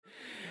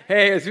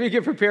Hey, as we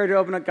get prepared to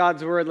open up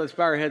God's Word, let's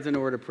bow our heads in a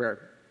word of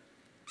prayer.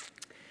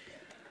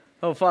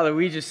 Oh, Father,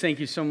 we just thank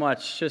you so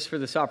much just for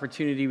this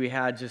opportunity we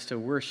had just to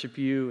worship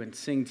you and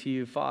sing to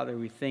you. Father,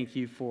 we thank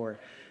you for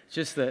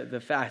just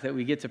the fact that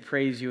we get to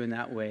praise you in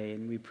that way.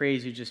 And we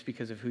praise you just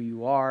because of who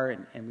you are,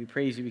 and we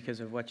praise you because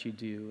of what you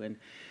do. And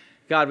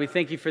God, we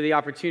thank you for the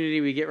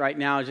opportunity we get right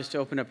now just to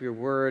open up your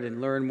word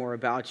and learn more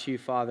about you,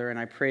 Father. And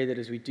I pray that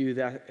as we do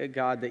that,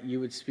 God, that you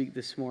would speak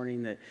this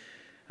morning, that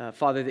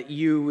Father, that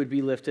you would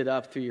be lifted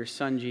up through your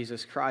Son,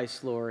 Jesus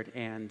Christ, Lord,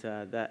 and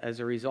that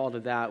as a result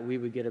of that, we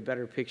would get a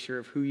better picture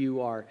of who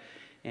you are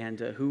and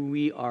who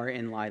we are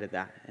in light of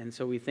that. And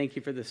so we thank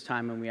you for this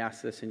time, and we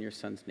ask this in your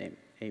Son's name.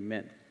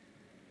 Amen.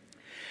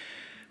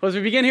 Well, as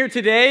we begin here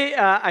today,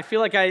 I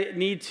feel like I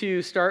need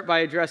to start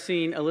by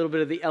addressing a little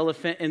bit of the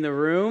elephant in the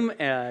room.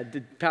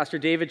 Pastor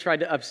David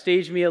tried to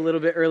upstage me a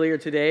little bit earlier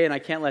today, and I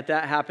can't let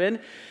that happen.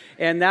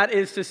 And that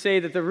is to say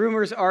that the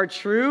rumors are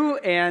true.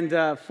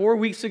 And 4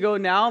 weeks ago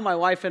now, my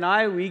wife and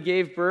I, we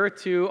gave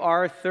birth to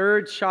our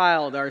third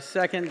child, our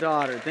second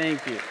daughter.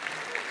 Thank you.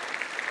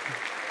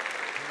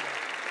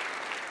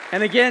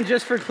 And again,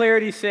 just for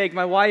clarity's sake,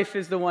 my wife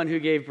is the one who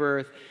gave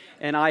birth,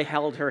 and I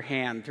held her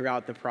hand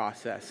throughout the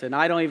process. And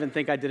I don't even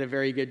think I did a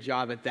very good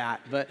job at that.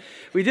 But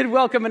we did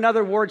welcome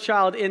another war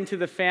child into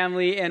the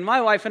family. And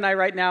my wife and I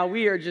right now,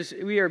 we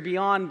are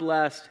beyond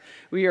blessed.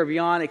 We are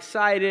beyond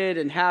excited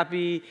and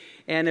happy.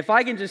 And if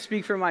I can just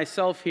speak for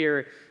myself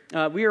here,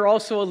 we are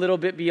also a little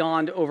bit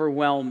beyond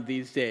overwhelmed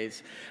these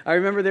days. I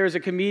remember there was a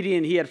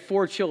comedian, he had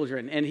 4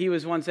 children, and he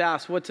was once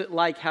asked, what's it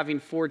like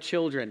having 4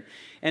 children?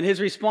 And his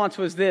response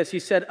was this. He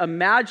said,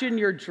 imagine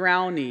you're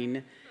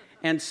drowning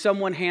and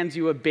someone hands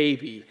you a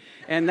baby.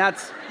 And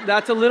that's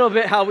a little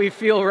bit how we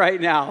feel right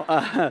now.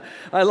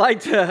 I like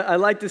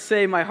to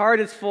say my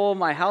heart is full,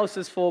 my house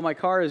is full, my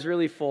car is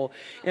really full,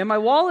 and my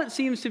wallet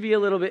seems to be a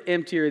little bit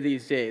emptier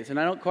these days, and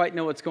I don't quite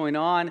know what's going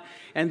on.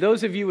 And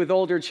those of you with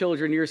older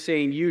children, you're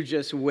saying, you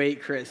just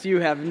wait, Chris. You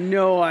have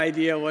no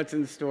idea what's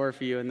in store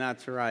for you, and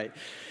that's right.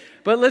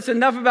 But listen,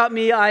 enough about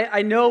me.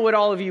 I know what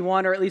all of you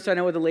want, or at least I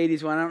know what the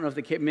ladies want. I don't know if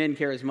the men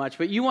care as much,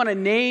 but you want a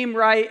name,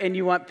 right, and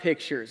you want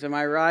pictures. Am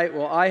I right?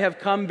 Well, I have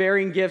come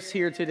bearing gifts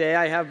here today.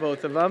 I have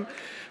both of them.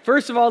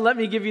 First of all, let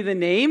me give you the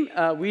name.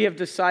 We have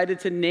decided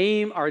to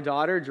name our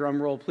daughter,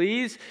 drum roll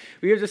please.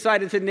 We have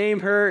decided to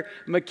name her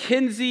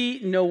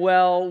Mackenzie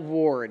Noel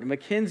Ward.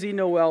 Mackenzie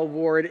Noel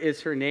Ward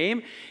is her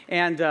name,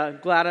 and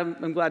I'm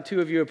glad 2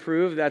 of you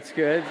approve. That's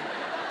good.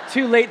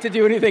 Too late to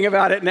do anything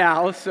about it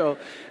now. So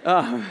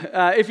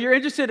if you're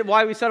interested in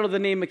why we settled the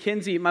name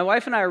Mackenzie, my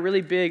wife and I are really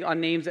big on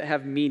names that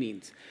have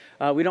meanings.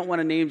 We don't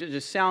want a name that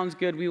just sounds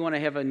good. We want to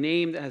have a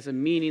name that has a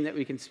meaning that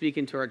we can speak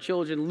into our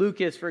children.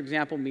 Lucas, for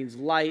example, means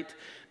light.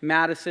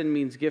 Madison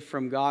means gift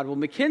from God. Well,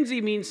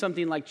 Mackenzie means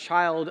something like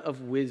child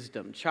of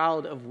wisdom,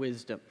 child of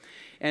wisdom.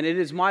 And it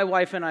is my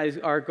wife and I's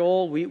our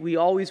goal. We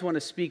always want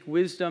to speak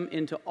wisdom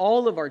into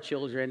all of our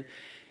children.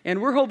 And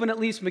we're hoping at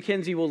least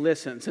Mackenzie will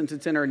listen since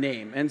it's in her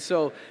name. And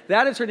so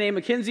that is her name,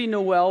 Mackenzie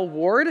Noel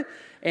Ward.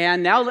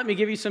 And now let me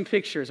give you some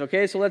pictures,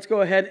 okay? So let's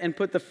go ahead and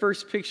put the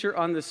first picture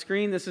on the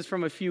screen. This is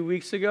from a few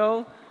weeks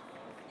ago.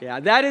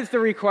 Yeah, that is the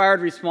required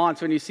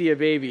response when you see a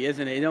baby,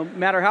 isn't it? No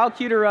matter how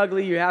cute or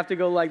ugly, you have to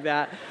go like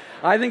that.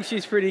 I think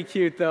she's pretty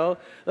cute, though.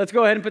 Let's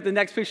go ahead and put the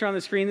next picture on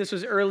the screen. This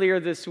was earlier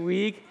this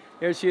week.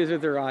 There she is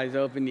with her eyes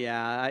open,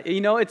 yeah.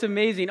 You know, it's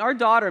amazing. Our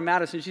daughter,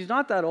 Madison, she's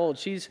not that old.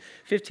 She's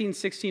 15,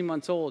 16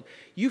 months old.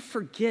 You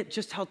forget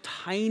just how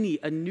tiny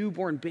a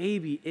newborn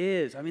baby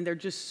is. I mean, they're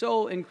just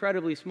so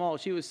incredibly small.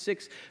 She was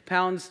 6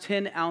 pounds,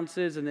 10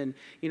 ounces, and then,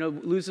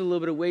 loses a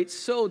little bit of weight.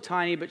 So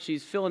tiny, but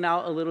she's filling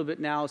out a little bit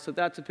now. So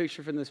that's a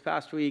picture from this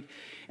past week.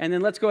 And then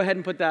let's go ahead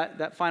and put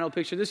that final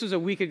picture. This was a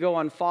week ago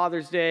on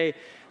Father's Day.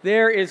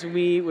 There is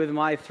me with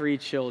my 3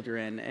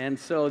 children. And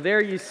so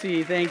there you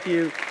see, thank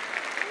you.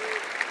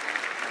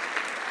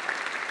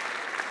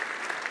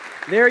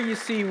 There you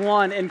see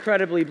one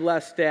incredibly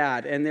blessed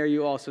dad, and there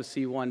you also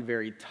see one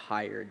very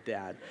tired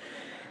dad.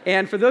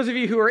 And for those of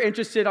you who are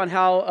interested on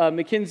how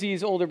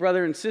Mackenzie's older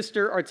brother and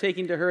sister are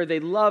taking to her, they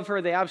love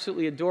her, they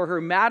absolutely adore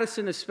her.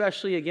 Madison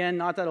especially, again,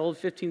 not that old,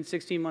 15,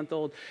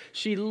 16-month-old,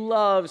 she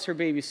loves her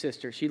baby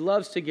sister. She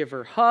loves to give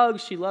her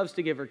hugs, she loves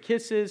to give her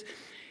kisses,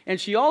 and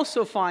she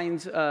also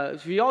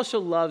loves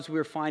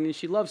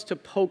to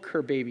poke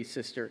her baby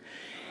sister.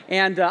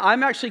 And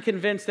I'm actually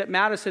convinced that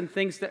Madison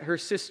thinks that her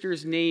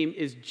sister's name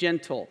is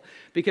Gentle,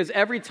 because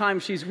every time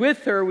she's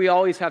with her, we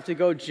always have to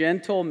go,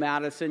 gentle,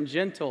 Madison,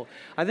 gentle.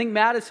 I think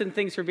Madison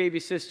thinks her baby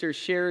sister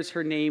shares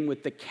her name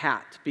with the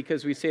cat,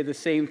 because we say the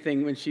same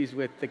thing when she's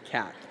with the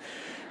cat.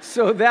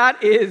 So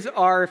that is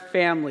our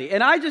family.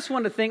 And I just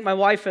want to thank, my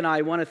wife and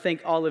I want to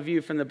thank all of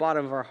you from the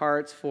bottom of our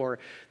hearts for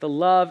the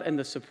love and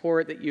the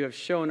support that you have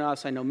shown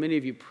us. I know many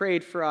of you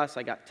prayed for us.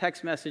 I got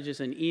text messages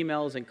and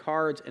emails and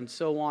cards and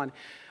so on.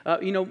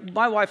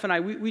 My wife and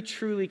I, we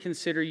truly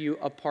consider you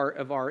a part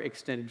of our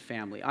extended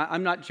family.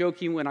 I'm not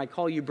joking when I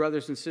call you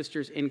brothers and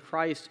sisters in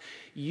Christ.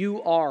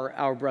 You are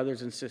our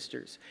brothers and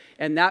sisters.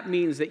 And that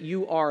means that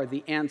you are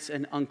the aunts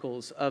and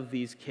uncles of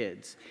these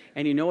kids.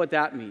 And you know what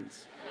that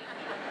means?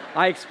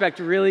 I expect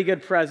really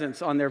good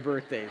presents on their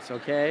birthdays,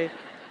 okay?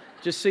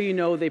 Just so you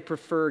know, they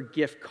prefer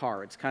gift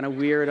cards. Kind of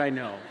weird, I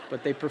know,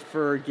 but they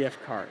prefer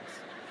gift cards.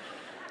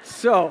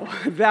 So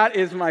that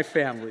is my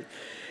family.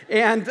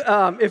 And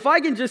if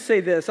I can just say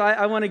this,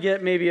 I want to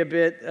get maybe a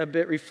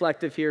bit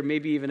reflective here,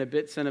 maybe even a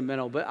bit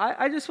sentimental, but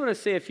I just want to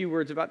say a few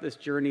words about this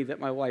journey that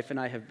my wife and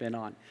I have been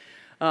on.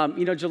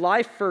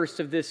 July 1st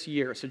of this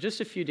year, so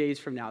just a few days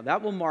from now,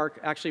 that will mark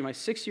actually my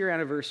 6-year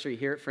anniversary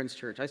here at Friends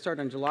Church. I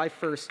started on July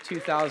 1st,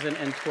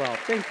 2012.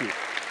 Thank you.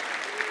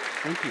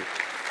 Thank you.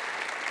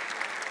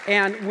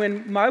 And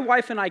when my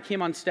wife and I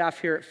came on staff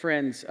here at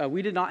Friends,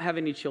 we did not have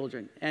any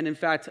children. And in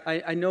fact,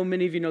 I know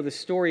many of you know the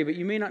story, but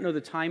you may not know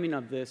the timing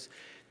of this.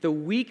 The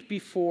week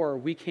before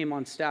we came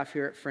on staff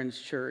here at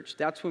Friends Church,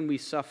 that's when we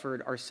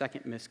suffered our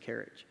second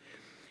miscarriage.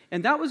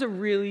 And that was a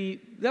really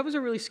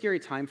scary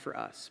time for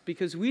us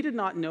because we did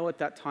not know at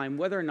that time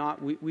whether or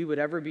not we would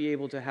ever be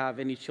able to have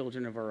any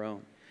children of our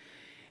own.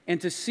 And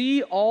to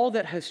see all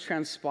that has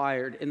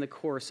transpired in the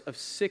course of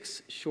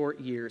 6 short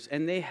years,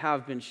 and they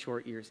have been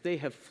short years, they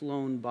have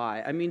flown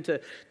by. I mean,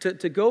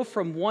 to go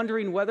from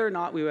wondering whether or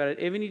not we would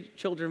have any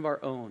children of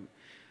our own,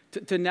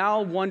 to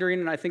now wondering,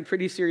 and I think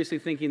pretty seriously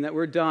thinking that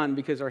we're done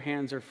because our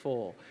hands are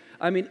full.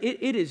 I mean,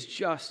 it is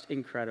just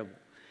incredible.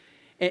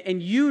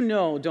 And you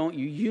know, don't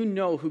you? You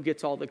know who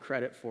gets all the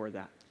credit for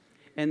that.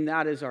 And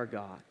that is our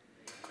God.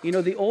 You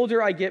know, the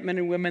older I get, men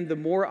and women, the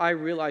more I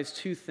realize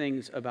 2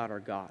 things about our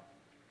God.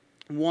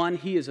 One,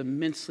 he is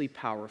immensely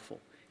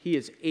powerful. He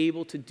is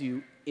able to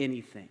do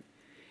anything.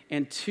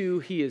 And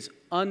 2, he is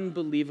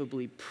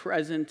unbelievably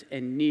present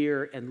and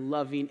near and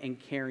loving and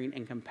caring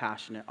and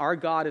compassionate. Our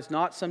God is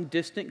not some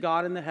distant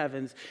God in the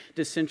heavens,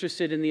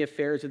 disinterested in the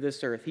affairs of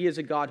this earth. He is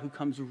a God who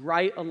comes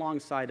right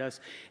alongside us,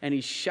 and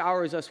he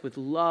showers us with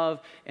love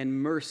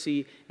and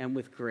mercy and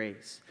with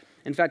grace.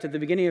 In fact, at the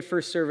beginning of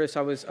first service,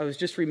 I was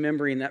just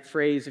remembering that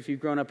phrase. If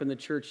you've grown up in the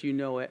church, you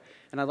know it,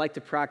 and I like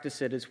to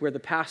practice it. It's where the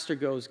pastor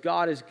goes,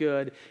 God is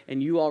good,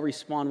 and you all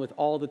respond with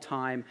all the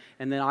time,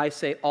 and then I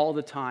say all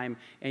the time,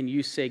 and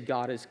you say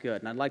God is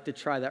good. And I'd like to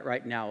try that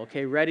right now.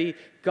 Okay, ready?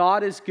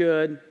 God is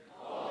good,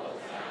 all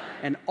the time.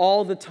 And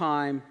all the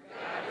time,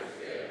 God is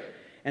good.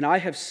 And I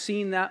have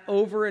seen that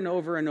over and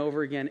over and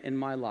over again in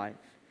my life.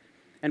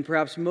 And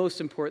perhaps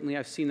most importantly,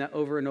 I've seen that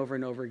over and over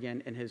and over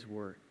again in his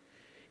word.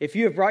 If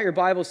you have brought your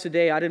Bibles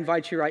today, I'd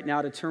invite you right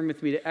now to turn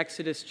with me to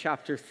Exodus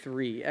chapter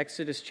 3.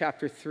 Exodus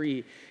chapter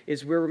 3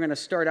 is where we're going to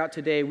start out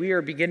today. We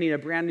are beginning a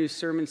brand new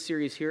sermon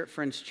series here at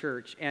Friends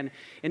Church. And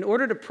in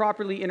order to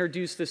properly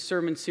introduce this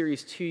sermon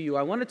series to you,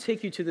 I want to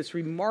take you to this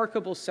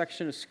remarkable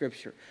section of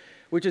Scripture,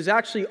 which is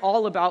actually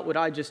all about what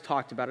I just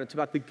talked about. It's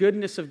about the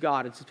goodness of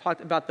God. It's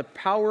about the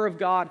power of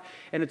God,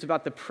 and it's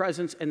about the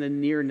presence and the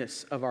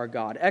nearness of our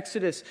God.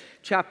 Exodus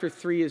chapter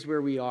 3 is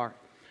where we are.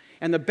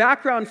 And the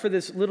background for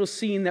this little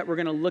scene that we're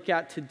going to look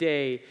at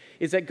today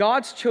is that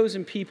God's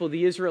chosen people,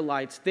 the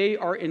Israelites, they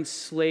are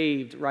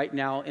enslaved right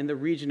now in the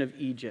region of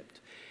Egypt.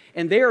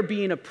 And they are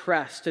being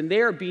oppressed, and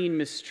they are being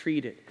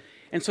mistreated.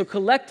 And so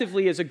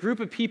collectively, as a group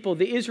of people,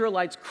 the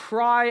Israelites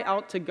cry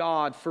out to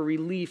God for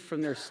relief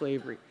from their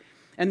slavery.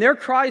 And their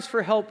cries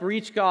for help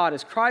reach God,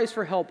 as cries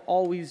for help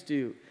always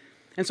do.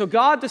 And so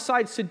God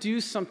decides to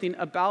do something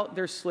about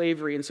their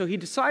slavery. And so he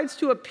decides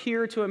to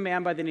appear to a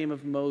man by the name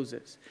of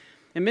Moses.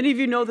 And many of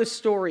you know this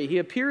story. He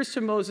appears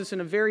to Moses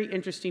in a very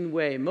interesting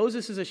way.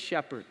 Moses is a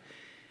shepherd.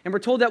 And we're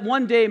told that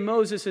one day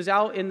Moses is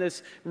out in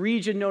this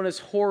region known as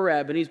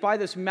Horeb, and he's by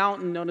this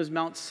mountain known as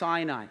Mount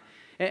Sinai.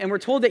 And we're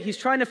told that he's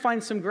trying to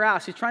find some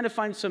grass. He's trying to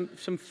find some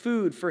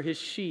food for his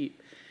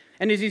sheep.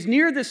 And as he's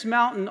near this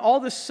mountain, all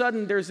of a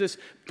sudden there's this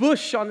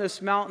bush on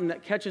this mountain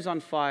that catches on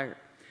fire.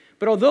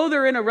 But although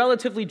they're in a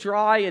relatively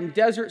dry and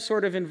desert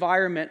sort of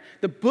environment,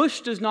 the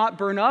bush does not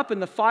burn up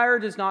and the fire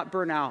does not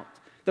burn out.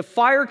 The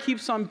fire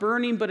keeps on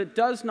burning, but it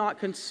does not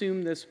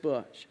consume this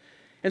bush.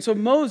 And so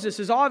Moses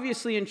is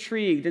obviously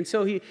intrigued, and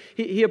so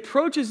he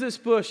approaches this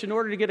bush in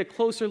order to get a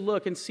closer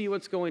look and see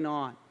what's going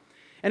on.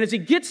 And as he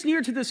gets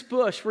near to this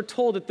bush, we're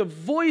told that the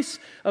voice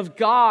of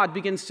God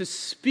begins to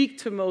speak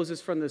to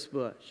Moses from this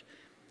bush.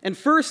 And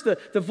first,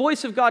 the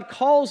voice of God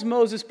calls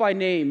Moses by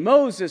name.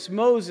 Moses,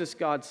 Moses,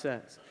 God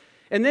says.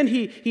 And then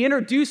he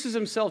introduces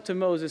himself to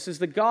Moses as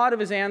the God of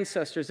his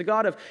ancestors, the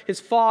God of his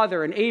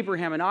father and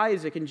Abraham and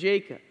Isaac and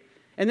Jacob.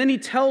 And then he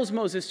tells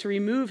Moses to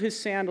remove his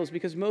sandals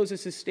because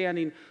Moses is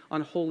standing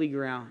on holy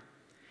ground.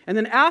 And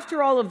then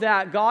after all of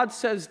that, God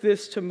says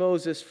this to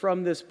Moses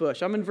from this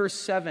bush. I'm in verse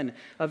 7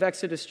 of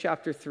Exodus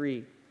chapter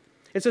 3.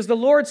 It says, "The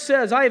Lord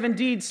says, I have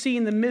indeed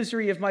seen the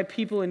misery of my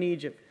people in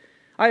Egypt.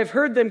 I have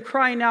heard them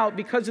crying out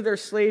because of their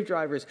slave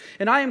drivers,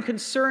 and I am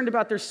concerned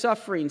about their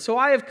suffering. So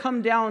I have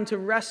come down to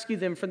rescue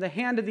them from the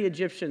hand of the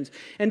Egyptians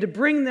and to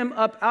bring them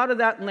up out of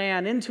that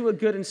land into a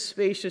good and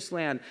spacious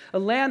land, a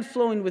land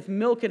flowing with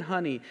milk and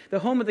honey, the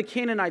home of the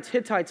Canaanites,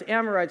 Hittites,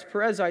 Amorites,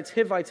 Perizzites,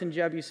 Hivites, and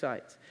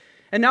Jebusites.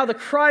 And now the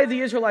cry of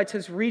the Israelites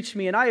has reached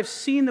me, and I have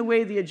seen the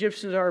way the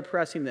Egyptians are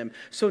oppressing them.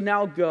 So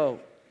now go.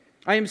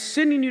 I am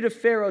sending you to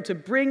Pharaoh to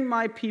bring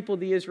my people,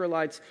 the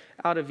Israelites,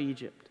 out of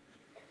Egypt."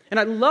 And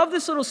I love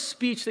this little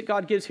speech that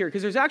God gives here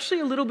because there's actually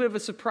a little bit of a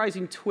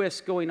surprising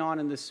twist going on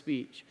in this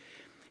speech.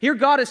 Here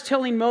God is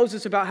telling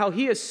Moses about how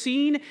he has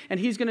seen and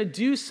he's going to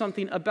do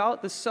something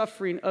about the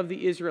suffering of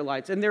the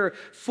Israelites. And there are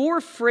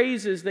 4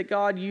 phrases that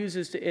God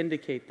uses to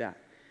indicate that.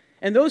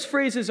 And those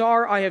phrases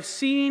are, I have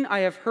seen, I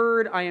have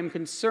heard, I am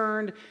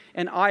concerned,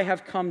 and I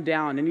have come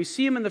down. And you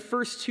see them in the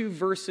first 2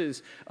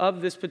 verses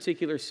of this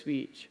particular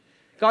speech.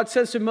 God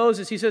says to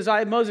Moses, he says,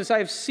 Moses, I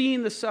have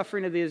seen the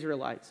suffering of the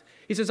Israelites.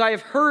 He says, I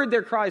have heard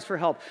their cries for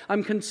help.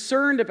 I'm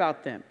concerned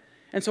about them.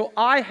 And so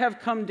I have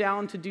come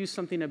down to do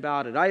something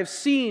about it. I have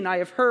seen, I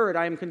have heard,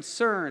 I am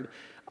concerned.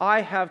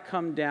 I have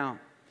come down.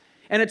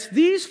 And it's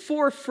these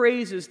 4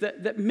 phrases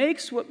that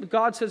makes what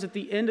God says at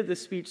the end of the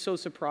speech so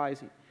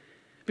surprising.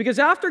 Because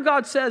after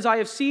God says, I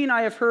have seen,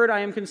 I have heard,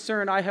 I am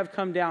concerned, I have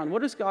come down,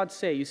 what does God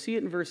say? You see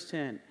it in verse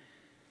 10.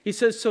 He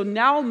says, so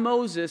now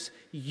Moses,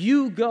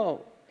 you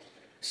go.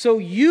 So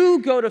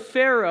you go to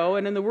Pharaoh,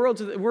 and in the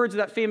words of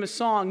that famous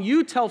song,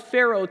 you tell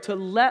Pharaoh to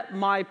let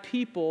my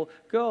people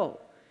go.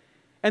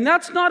 And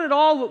that's not at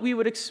all what we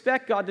would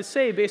expect God to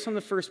say based on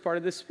the first part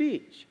of the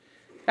speech.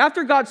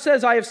 After God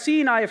says, I have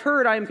seen, I have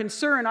heard, I am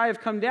concerned, I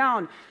have come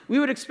down, we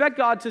would expect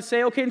God to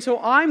say, okay, and so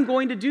I'm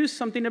going to do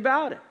something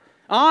about it.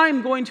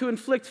 I'm going to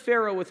inflict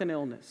Pharaoh with an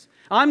illness.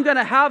 I'm going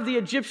to have the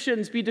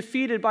Egyptians be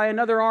defeated by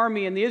another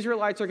army, and the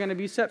Israelites are going to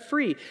be set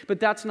free. But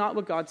that's not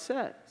what God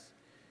says.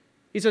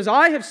 He says,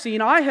 I have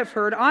seen, I have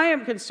heard, I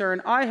am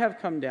concerned, I have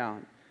come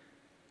down.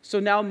 So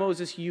now,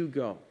 Moses, you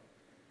go.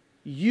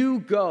 You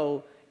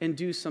go and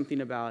do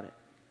something about it.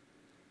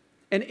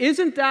 And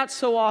isn't that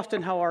so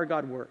often how our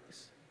God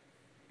works?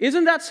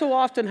 Isn't that so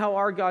often how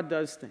our God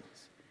does things?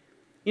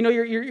 You know,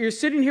 you're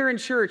sitting here in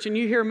church and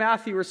you hear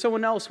Matthew or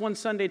someone else one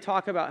Sunday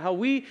talk about how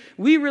we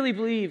really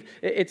believe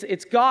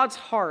it's God's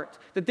heart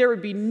that there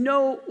would be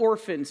no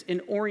orphans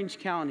in Orange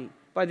County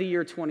by the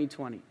year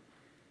 2020.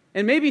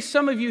 And maybe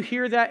some of you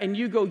hear that and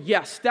you go,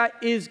 yes, that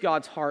is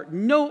God's heart.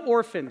 No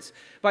orphans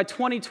by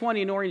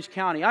 2020 in Orange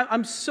County.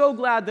 I'm so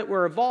glad that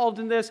we're involved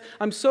in this.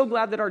 I'm so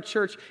glad that our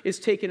church is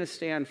taking a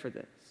stand for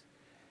this.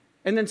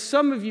 And then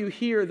some of you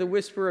hear the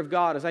whisper of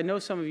God, as I know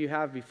some of you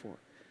have before.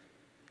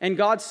 And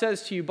God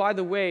says to you, by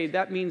the way,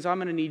 that means I'm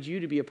going to need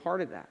you to be a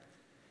part of that.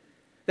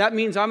 That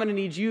means I'm going to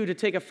need you to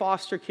take a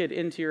foster kid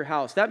into your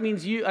house. That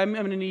means I'm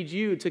going to need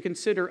you to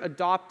consider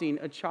adopting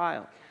a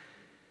child.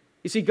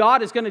 You see,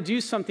 God is going to do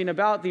something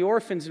about the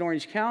orphans in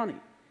Orange County,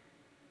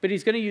 but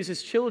he's going to use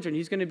his children.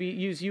 He's going to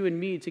use you and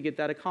me to get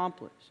that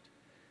accomplished.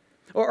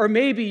 Or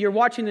maybe you're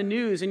watching the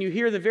news and you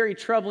hear the very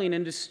troubling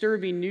and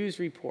disturbing news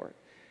report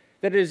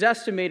that it is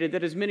estimated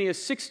that as many as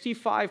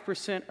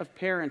 65% of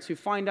parents who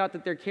find out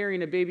that they're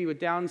carrying a baby with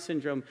Down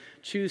syndrome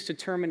choose to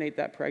terminate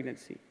that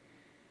pregnancy.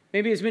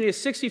 Maybe as many as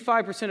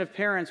 65% of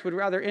parents would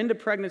rather end a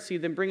pregnancy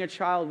than bring a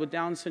child with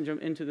Down syndrome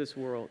into this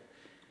world.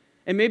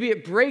 And maybe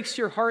it breaks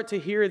your heart to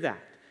hear that,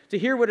 to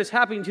hear what is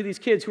happening to these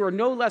kids who are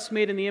no less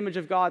made in the image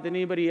of God than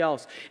anybody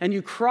else. And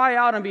you cry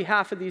out on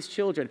behalf of these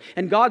children.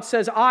 And God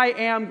says, I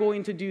am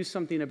going to do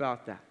something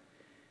about that.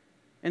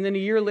 And then a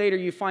year later,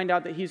 you find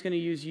out that he's going to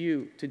use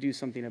you to do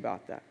something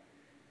about that.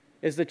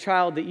 As the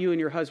child that you and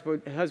your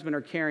husband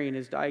are carrying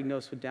is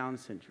diagnosed with Down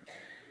syndrome.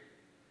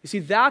 You see,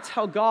 that's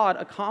how God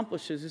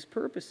accomplishes his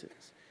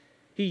purposes.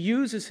 He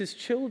uses his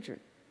children.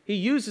 He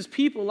uses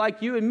people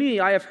like you and me.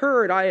 I have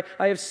heard, I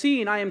have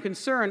seen, I am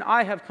concerned,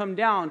 I have come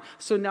down.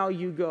 So now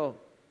you go.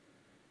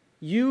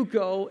 You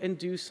go and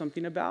do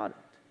something about it.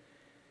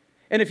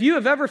 And if you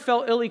have ever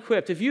felt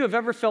ill-equipped, if you have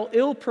ever felt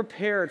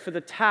ill-prepared for the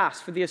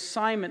task, for the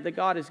assignment that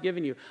God has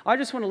given you, I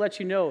just want to let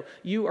you know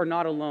you are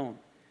not alone.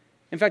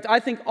 In fact, I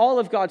think all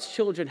of God's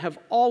children have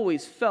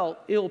always felt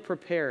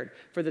ill-prepared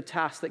for the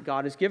task that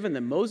God has given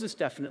them. Moses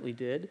definitely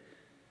did.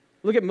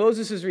 Look at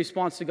Moses'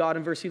 response to God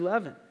in verse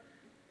 11.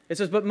 It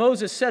says, but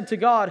Moses said to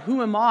God,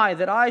 who am I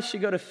that I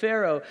should go to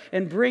Pharaoh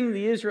and bring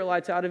the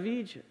Israelites out of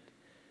Egypt?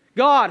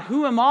 God,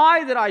 who am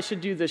I that I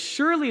should do this?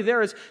 Surely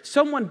there is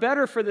someone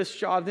better for this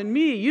job than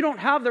me. You don't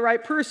have the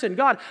right person.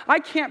 God, I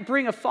can't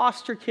bring a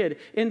foster kid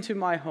into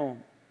my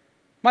home.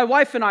 My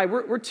wife and I,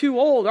 we're too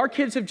old. Our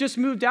kids have just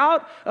moved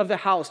out of the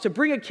house. To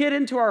bring a kid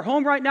into our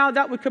home right now,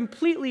 that would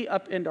completely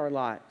upend our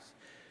lives.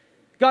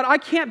 God, I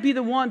can't be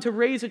the one to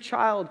raise a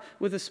child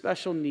with a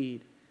special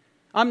need.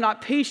 I'm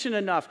not patient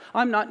enough.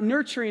 I'm not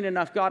nurturing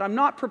enough, God. I'm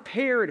not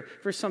prepared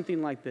for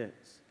something like this.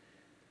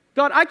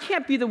 God, I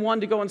can't be the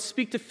one to go and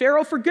speak to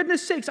Pharaoh. For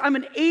goodness sakes, I'm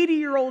an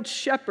 80-year-old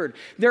shepherd.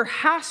 There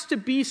has to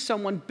be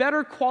someone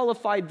better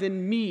qualified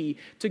than me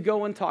to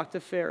go and talk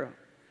to Pharaoh.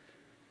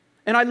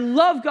 And I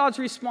love God's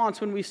response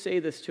when we say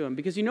this to him,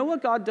 because you know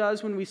what God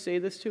does when we say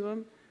this to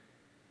him?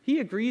 He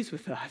agrees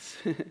with us.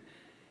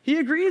 He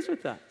agrees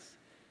with us.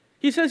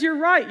 He says, you're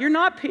right, you're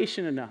not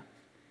patient enough.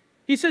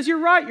 He says, you're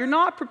right, you're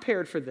not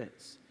prepared for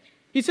this.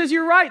 He says,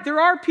 you're right, there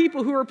are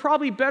people who are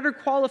probably better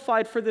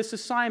qualified for this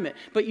assignment.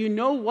 But you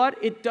know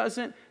what? It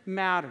doesn't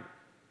matter.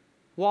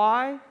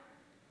 Why?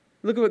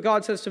 Look at what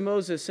God says to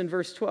Moses in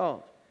verse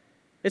 12.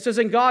 It says,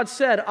 and God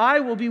said, I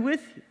will be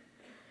with you.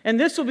 And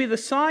this will be the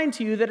sign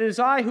to you that it is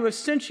I who have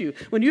sent you.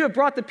 When you have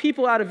brought the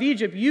people out of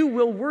Egypt, you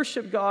will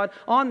worship God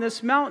on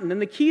this mountain.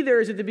 And the key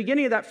there is at the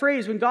beginning of that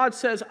phrase when God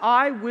says,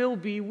 I will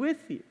be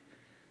with you.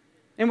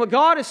 And what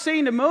God is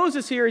saying to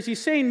Moses here is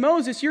he's saying,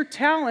 Moses, your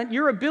talent,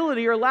 your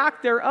ability, or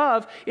lack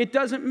thereof, it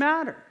doesn't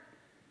matter.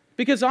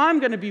 Because I'm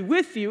going to be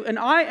with you, and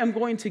I am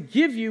going to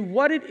give you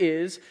what it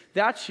is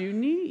that you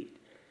need.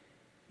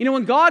 You know,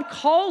 when God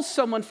calls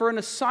someone for an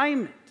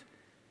assignment,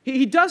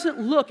 He doesn't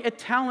look at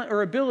talent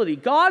or ability.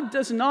 God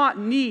does not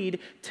need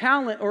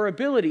talent or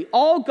ability.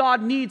 All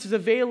God needs is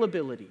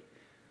availability.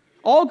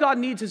 All God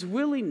needs is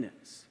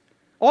willingness.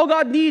 All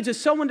God needs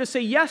is someone to say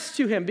yes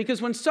to Him,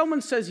 because when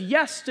someone says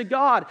yes to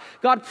God,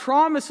 God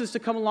promises to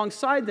come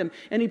alongside them,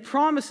 and He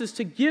promises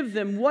to give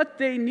them what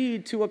they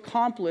need to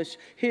accomplish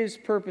His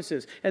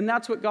purposes. And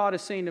that's what God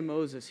is saying to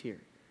Moses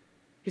here.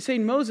 He's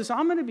saying, Moses,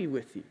 I'm going to be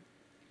with you,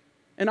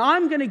 and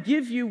I'm going to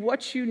give you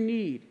what you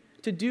need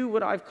to do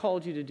what I've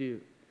called you to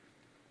do.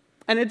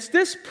 And it's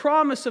this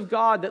promise of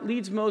God that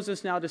leads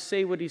Moses now to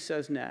say what he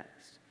says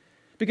next.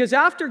 Because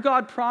after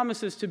God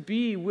promises to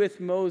be with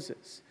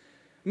Moses,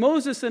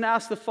 Moses then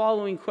asks the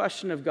following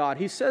question of God.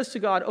 He says to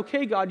God,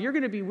 okay, God, you're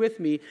going to be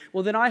with me.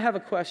 Well, then I have a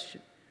question.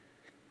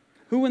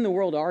 Who in the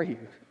world are you?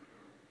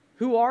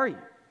 Who are you?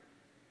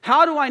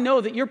 How do I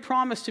know that your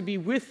promise to be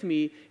with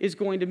me is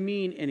going to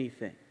mean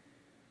anything?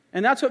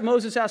 And that's what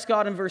Moses asked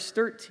God in verse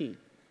 13.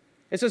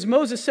 It says,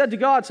 Moses said to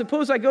God,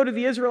 suppose I go to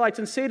the Israelites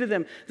and say to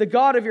them, the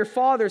God of your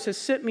fathers has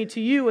sent me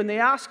to you, and they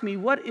ask me,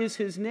 what is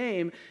his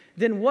name?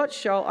 Then what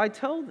shall I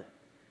tell them?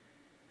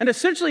 And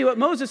essentially what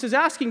Moses is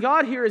asking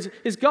God here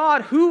is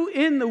God, who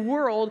in the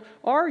world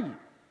are you?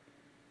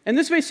 And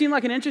this may seem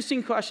like an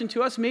interesting question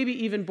to us, maybe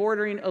even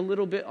bordering a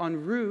little bit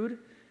on rude,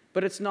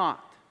 but it's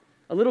not.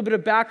 A little bit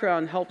of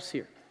background helps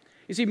here.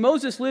 You see,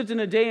 Moses lived in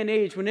a day and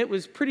age when it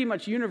was pretty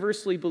much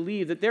universally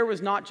believed that there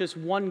was not just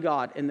one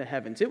God in the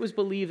heavens. It was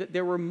believed that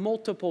there were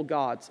multiple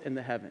gods in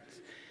the heavens.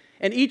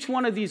 And each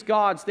one of these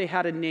gods, they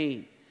had a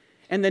name.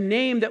 And the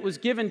name that was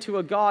given to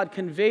a god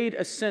conveyed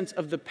a sense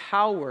of the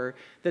power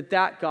that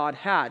that god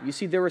had. You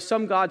see, there were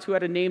some gods who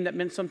had a name that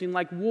meant something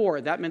like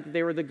war. That meant that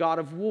they were the god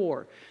of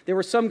war. There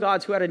were some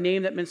gods who had a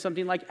name that meant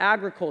something like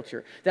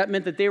agriculture. That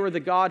meant that they were the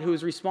god who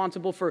was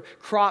responsible for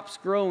crops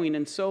growing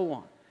and so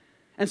on.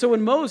 And so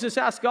when Moses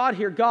asked God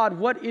here, God,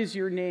 what is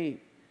your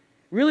name?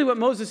 Really what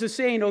Moses is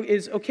saying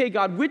is, okay,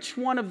 God, which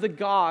one of the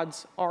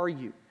gods are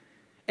you?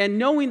 And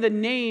knowing the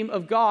name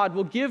of God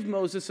will give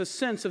Moses a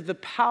sense of the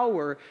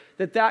power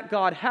that that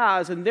God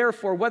has, and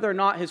therefore whether or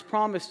not his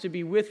promise to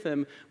be with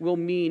him will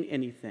mean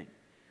anything.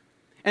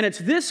 And it's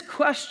this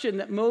question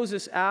that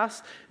Moses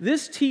asks.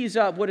 This tees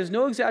up, what is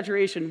no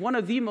exaggeration, one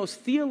of the most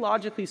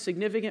theologically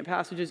significant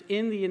passages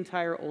in the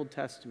entire Old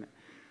Testament.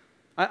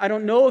 I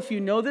don't know if you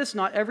know this,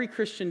 not every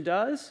Christian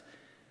does,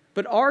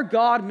 but our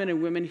God, men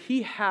and women,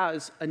 he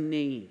has a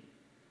name.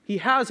 He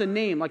has a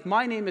name, like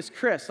my name is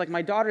Chris, like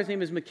my daughter's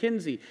name is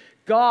Mackenzie.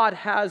 God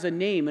has a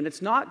name, and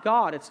it's not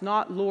God, it's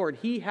not Lord.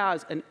 He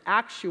has an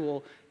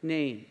actual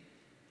name.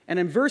 And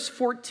in verse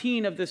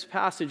 14 of this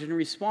passage, in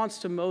response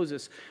to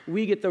Moses,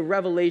 we get the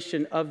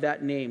revelation of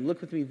that name.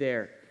 Look with me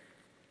there.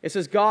 It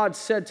says, God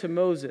said to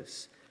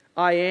Moses,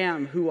 I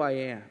am who I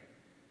am.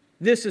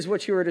 This is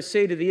what you are to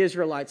say to the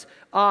Israelites.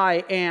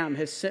 I am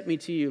has sent me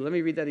to you. Let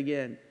me read that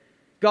again.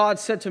 God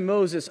said to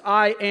Moses,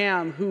 I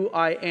am who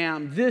I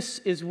am. This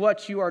is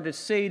what you are to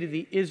say to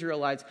the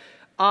Israelites.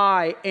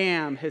 I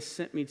am has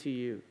sent me to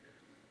you.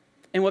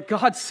 And what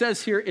God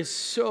says here is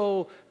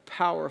so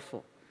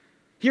powerful.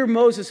 Here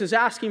Moses is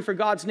asking for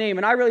God's name,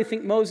 and I really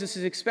think Moses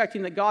is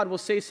expecting that God will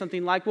say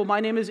something like, well, my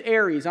name is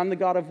Ares, I'm the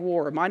God of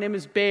war. My name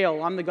is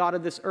Baal, I'm the God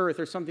of this earth,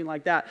 or something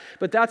like that.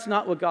 But that's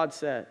not what God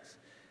says.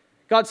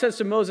 God says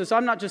to Moses,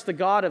 I'm not just the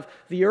God of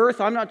the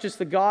earth. I'm not just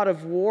the God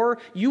of war.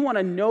 You want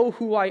to know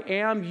who I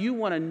am? You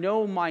want to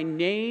know my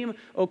name?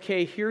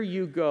 Okay, here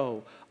you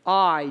go.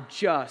 I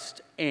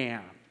just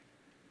am.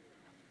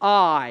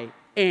 I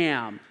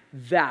am.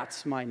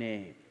 That's my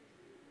name.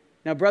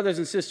 Now, brothers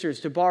and sisters,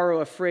 to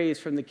borrow a phrase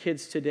from the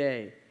kids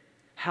today,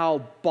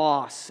 how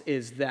boss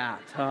is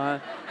that, huh?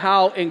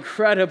 How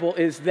incredible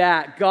is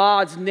that?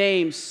 God's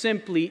name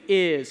simply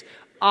is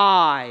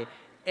I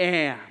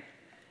am.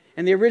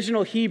 In the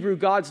original Hebrew,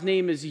 God's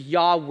name is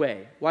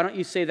Yahweh. Why don't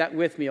you say that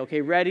with me? Okay,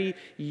 ready?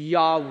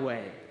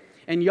 Yahweh.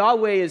 And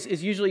Yahweh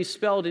is usually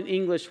spelled in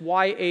English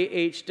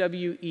Y-A-H-W-E-H.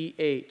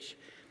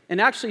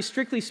 And actually,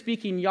 strictly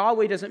speaking,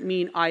 Yahweh doesn't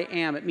mean I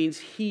am. It means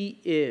He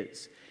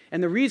is.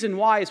 And the reason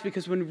why is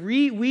because when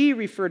we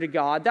refer to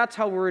God, that's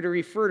how we're to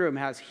refer to Him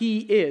as He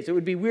is. It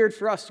would be weird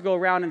for us to go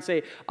around and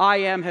say, I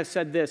am has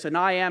said this, and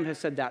I am has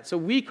said that. So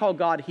we call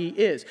God He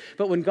is.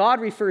 But when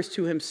God refers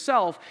to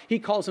Himself, He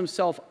calls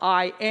Himself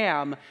I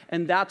am,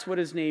 and that's what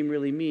His name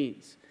really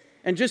means.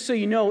 And just so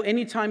you know,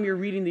 anytime you're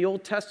reading the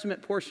Old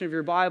Testament portion of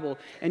your Bible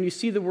and you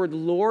see the word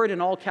Lord in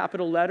all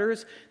capital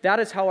letters, that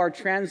is how our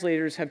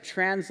translators have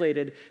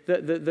translated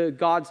the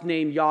God's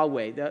name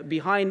Yahweh.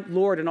 Behind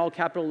Lord in all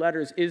capital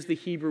letters is the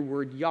Hebrew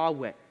word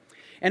Yahweh.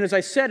 And as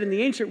I said, in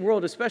the ancient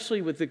world,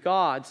 especially with the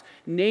gods,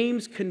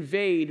 names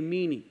conveyed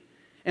meaning.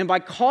 And by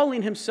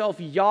calling himself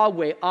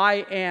Yahweh,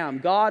 I am,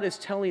 God is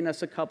telling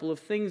us a couple of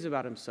things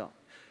about himself.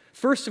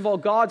 First of all,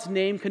 God's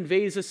name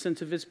conveys a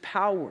sense of his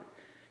power.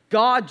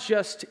 God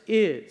just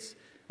is.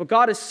 What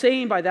God is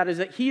saying by that is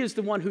that he is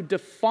the one who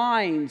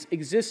defines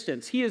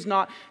existence. He is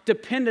not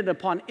dependent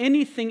upon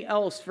anything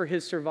else for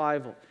his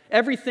survival.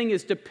 Everything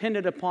is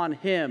dependent upon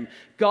him.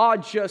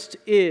 God just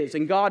is,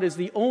 and God is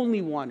the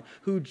only one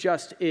who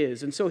just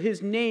is. And so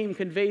his name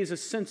conveys a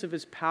sense of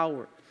his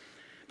power.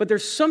 But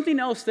there's something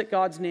else that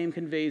God's name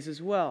conveys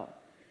as well,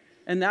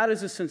 and that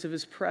is a sense of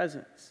his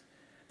presence.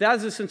 That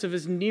is a sense of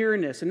his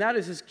nearness, and that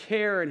is his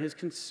care and his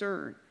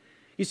concern.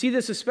 You see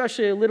this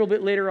especially a little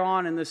bit later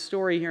on in the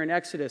story here in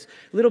Exodus.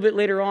 A little bit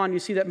later on, you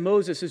see that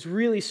Moses is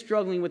really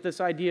struggling with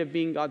this idea of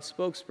being God's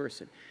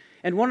spokesperson.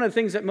 And one of the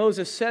things that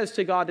Moses says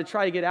to God to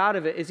try to get out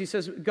of it is he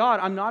says, God,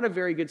 I'm not a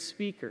very good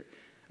speaker.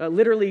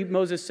 Literally,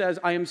 Moses says,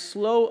 I am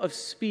slow of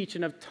speech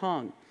and of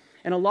tongue.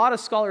 And a lot of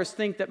scholars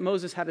think that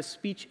Moses had a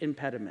speech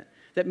impediment,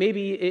 that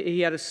maybe he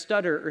had a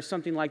stutter or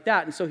something like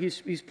that. And so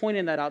he's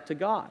pointing that out to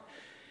God.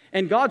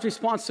 And God's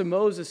response to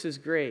Moses is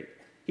great.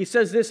 He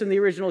says this in the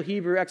original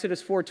Hebrew,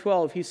 Exodus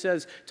 4:12. He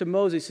says to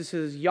Moses, he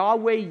says,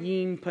 Yahweh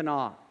Yim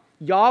Panah.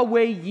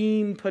 Yahweh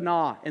Yim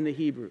Panah in the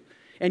Hebrew.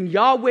 And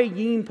Yahweh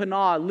Yim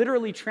Panah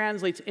literally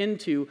translates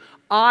into,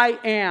 I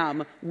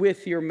am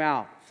with your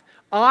mouth.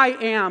 I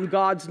am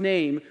God's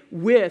name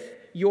with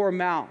your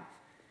mouth.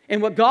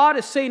 And what God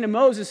is saying to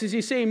Moses is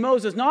he's saying,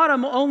 Moses, not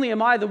only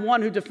am I the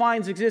one who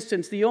defines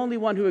existence, the only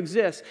one who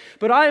exists,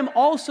 but I am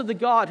also the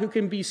God who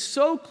can be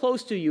so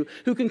close to you,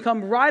 who can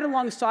come right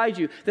alongside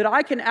you, that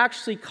I can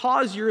actually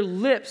cause your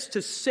lips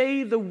to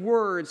say the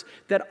words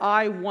that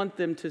I want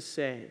them to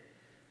say.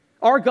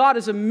 Our God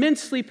is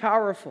immensely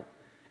powerful,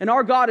 and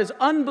our God is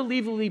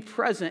unbelievably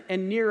present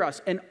and near us,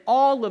 and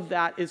all of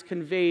that is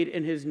conveyed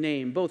in his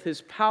name, both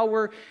his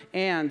power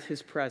and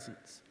his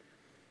presence.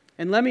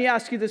 And let me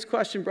ask you this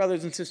question,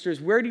 brothers and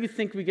sisters. Where do you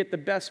think we get the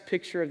best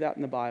picture of that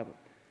in the Bible?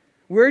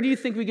 Where do you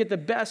think we get the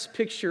best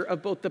picture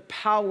of both the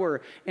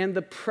power and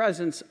the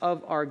presence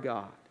of our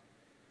God?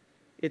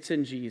 It's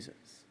in Jesus.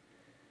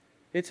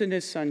 It's in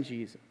his son,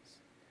 Jesus.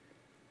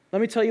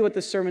 Let me tell you what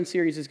this sermon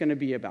series is going to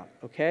be about,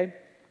 okay?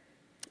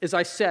 As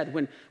I said,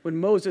 when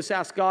Moses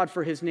asked God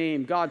for his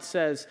name, God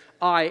says,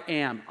 I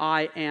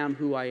am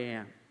who I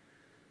am.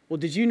 Well,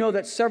 did you know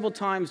that several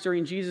times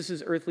during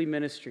Jesus' earthly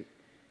ministry,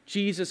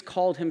 Jesus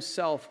called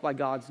himself by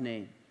God's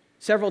name?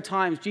 Several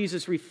times,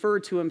 Jesus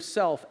referred to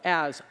himself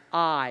as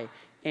I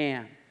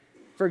am.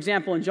 For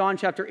example, in John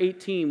chapter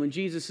 18, when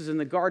Jesus is in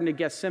the Garden of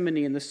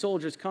Gethsemane and the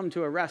soldiers come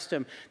to arrest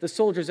him, the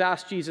soldiers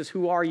ask Jesus,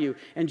 who are you?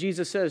 And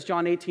Jesus says,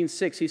 John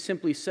 18:6, he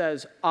simply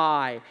says,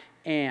 I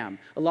am.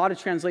 A lot of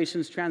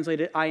translations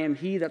translate it, I am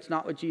he. That's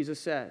not what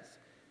Jesus says.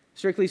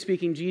 Strictly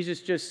speaking,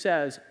 Jesus just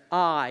says,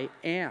 I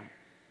am.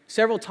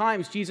 Several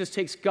times, Jesus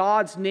takes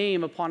God's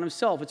name upon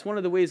himself. It's one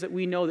of the ways that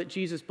we know that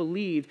Jesus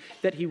believed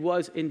that he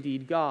was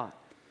indeed God.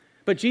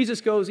 But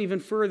Jesus goes even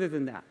further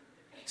than that.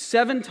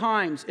 7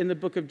 times in the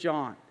book of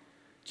John,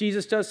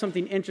 Jesus does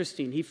something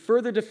interesting. He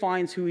further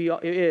defines who he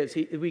is.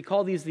 We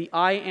call these the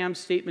I am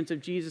statements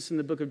of Jesus in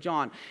the book of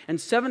John. And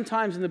 7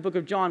 times in the book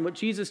of John, what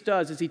Jesus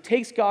does is he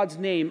takes God's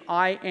name,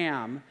 I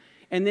am,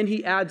 and then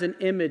he adds an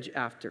image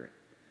after it.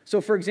 So,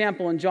 for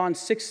example, in John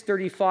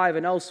 6:35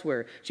 and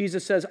elsewhere,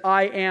 Jesus says,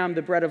 I am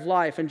the bread of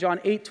life. In John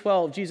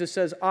 8:12, Jesus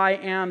says, I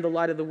am the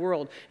light of the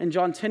world. In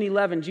John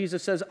 10:11,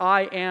 Jesus says,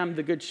 I am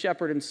the good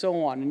shepherd, and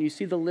so on. And you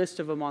see the list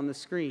of them on the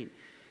screen.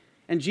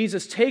 And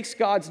Jesus takes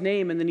God's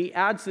name, and then he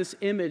adds this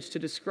image to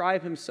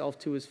describe himself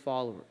to his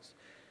followers.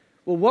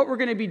 Well, what we're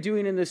going to be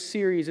doing in this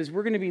series is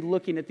we're going to be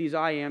looking at these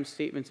I am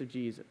statements of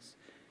Jesus.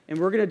 And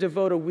we're going to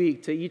devote a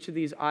week to each of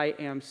these I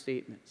am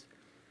statements.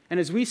 And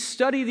as we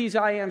study these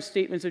I am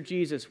statements of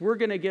Jesus, we're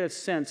going to get a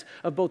sense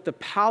of both the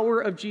power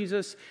of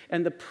Jesus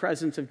and the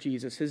presence of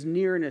Jesus, his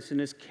nearness and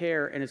his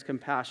care and his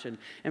compassion.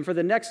 And for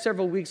the next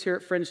several weeks here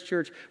at Friends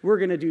Church, we're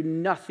going to do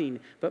nothing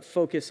but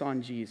focus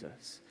on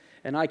Jesus.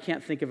 And I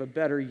can't think of a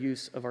better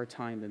use of our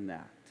time than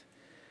that.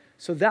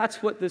 So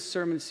that's what this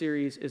sermon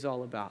series is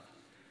all about.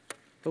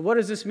 But what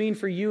does this mean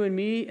for you and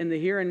me in the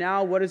here and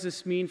now? What does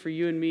this mean for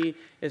you and me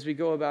as we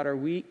go about our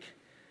week?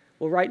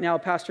 Well, right now,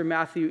 Pastor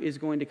Matthew is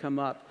going to come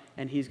up,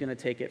 and he's going to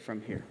take it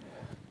from here.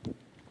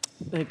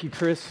 Thank you,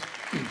 Chris.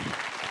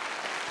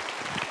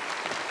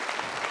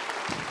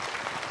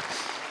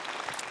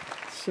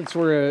 Since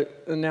we're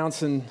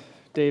announcing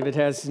David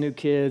has new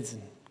kids,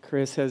 and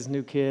Chris has a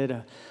new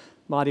kid,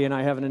 Maddie and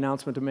I have an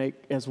announcement to make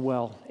as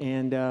well,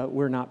 and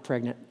we're not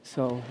pregnant,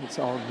 so it's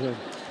all good.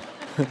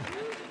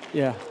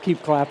 Yeah,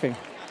 keep clapping.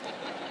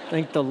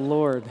 Thank the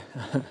Lord.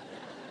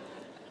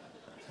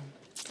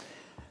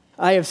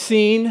 I have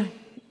seen,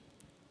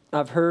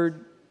 I've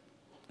heard,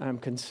 I'm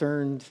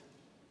concerned,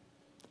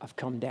 I've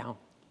come down.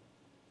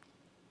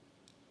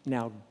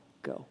 Now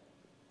go.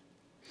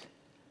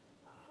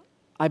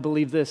 I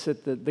believe this,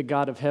 that the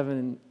God of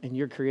heaven and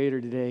your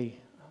Creator today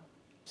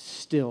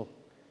still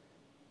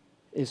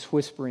is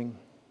whispering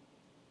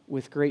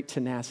with great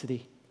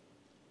tenacity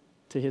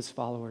to his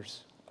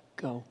followers,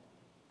 go.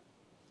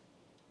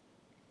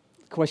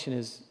 The question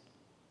is,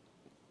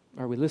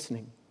 are we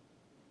listening?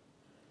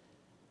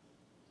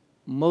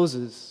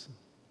 Moses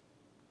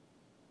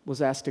was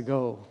asked to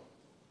go.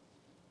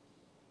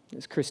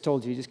 As Chris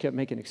told you, he just kept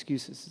making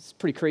excuses. It's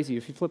pretty crazy.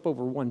 If you flip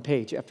over one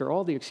page, after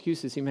all the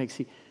excuses he makes,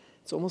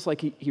 it's almost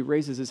like he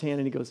raises his hand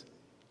and he goes,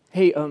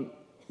 hey,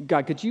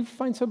 God, could you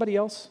find somebody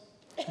else?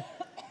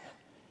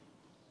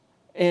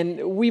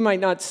 And we might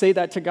not say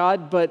that to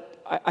God, but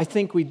I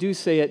think we do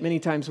say it many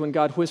times when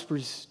God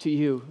whispers to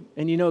you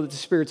and you know that the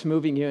Spirit's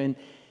moving you.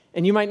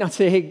 And you might not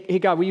say, hey,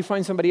 God, will you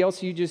find somebody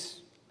else? You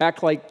just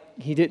act like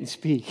he didn't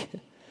speak.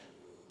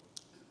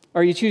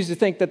 Or you choose to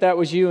think that that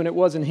was you and it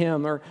wasn't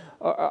him.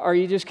 Or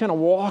you just kind of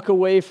walk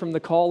away from the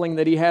calling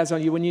that he has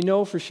on you when you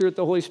know for sure that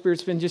the Holy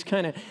Spirit's been just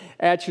kind of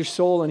at your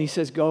soul and he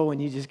says, go,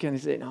 and you just kind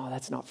of say, no,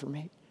 that's not for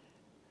me.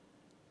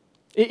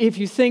 If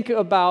you think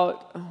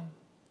about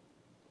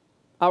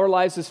our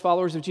lives as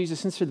followers of Jesus,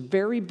 since the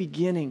very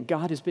beginning,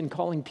 God has been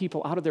calling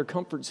people out of their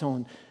comfort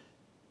zone,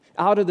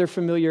 out of their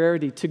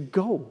familiarity to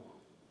go.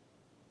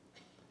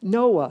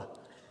 Noah,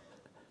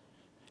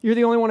 you're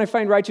the only one I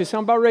find righteous.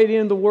 I'm about ready to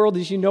end the world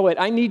as you know it.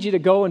 I need you to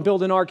go and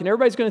build an ark, and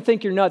everybody's going to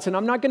think you're nuts, and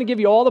I'm not going to give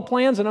you all the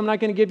plans, and I'm not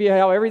going to give you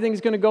how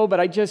everything's going to go, but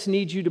I just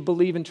need you to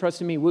believe and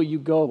trust in me. Will you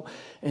go?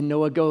 And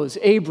Noah goes.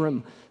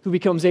 Abram, who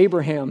becomes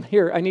Abraham.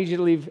 Here, I need you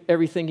to leave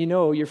everything you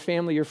know, your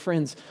family, your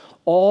friends,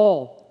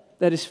 all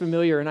that is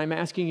familiar, and I'm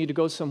asking you to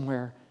go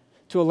somewhere,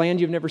 to a land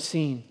you've never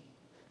seen,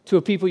 to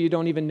a people you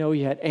don't even know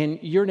yet,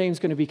 and your name's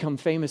going to become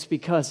famous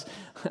because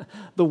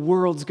the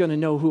world's going to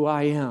know who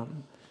I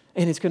am,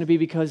 and it's going to be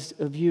because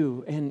of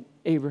you. And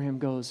Abraham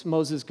goes,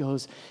 Moses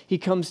goes, he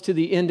comes to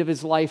the end of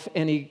his life,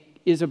 and he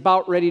is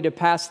about ready to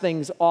pass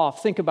things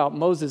off. Think about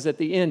Moses at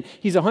the end.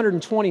 He's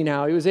 120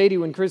 now. He was 80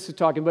 when Chris was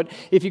talking, but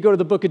if you go to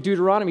the book of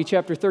Deuteronomy,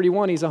 chapter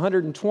 31, he's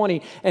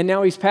 120, and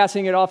now he's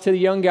passing it off to the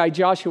young guy,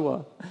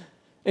 Joshua.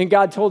 And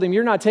God told him,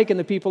 you're not taking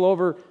the people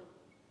over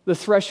the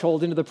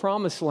threshold into the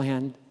promised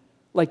land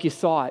like you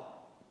thought.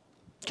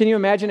 Can you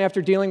imagine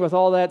after dealing with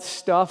all that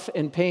stuff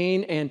and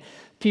pain and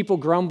people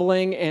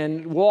grumbling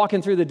and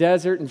walking through the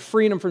desert and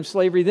freeing them from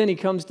slavery? Then he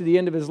comes to the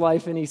end of his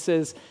life and he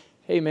says,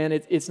 hey man,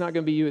 it's not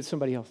going to be you, it's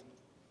somebody else.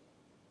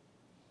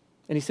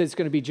 And he says it's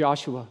going to be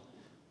Joshua.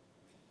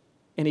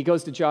 And he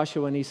goes to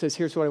Joshua and he says,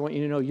 here's what I want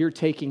you to know. You're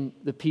taking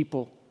the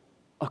people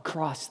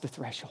across the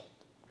threshold.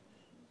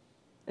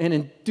 And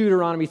in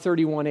Deuteronomy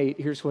 31:8,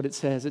 here's what it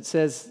says. It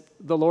says,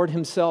 the Lord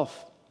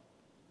himself,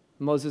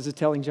 Moses is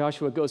telling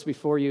Joshua, goes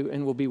before you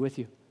and will be with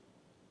you.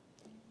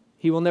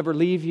 He will never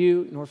leave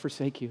you nor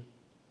forsake you.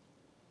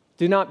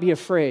 Do not be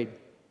afraid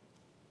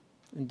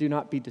and do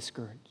not be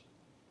discouraged.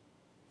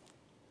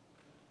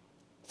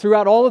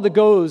 Throughout all of the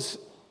goes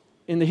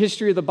in the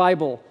history of the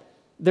Bible,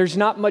 there's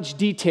not much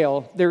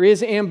detail. There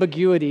is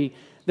ambiguity.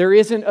 There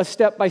isn't a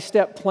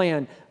step-by-step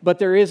plan, but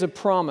there is a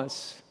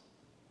promise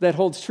that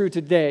holds true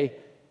today.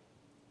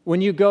 When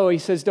you go, he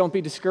says, don't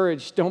be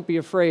discouraged, don't be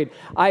afraid.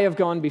 I have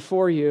gone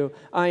before you,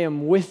 I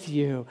am with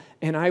you,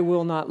 and I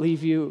will not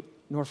leave you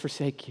nor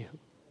forsake you.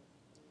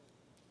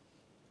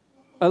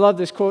 I love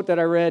this quote that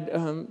I read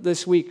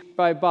this week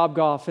by Bob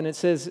Goff, and it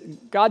says,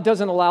 God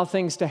doesn't allow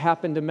things to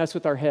happen to mess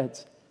with our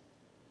heads.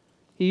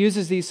 He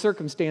uses these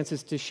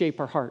circumstances to shape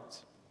our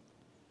hearts.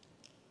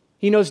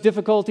 He knows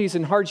difficulties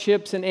and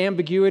hardships and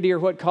ambiguity are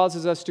what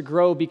causes us to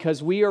grow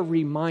because we are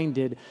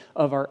reminded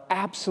of our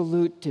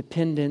absolute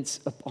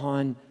dependence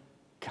upon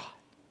God.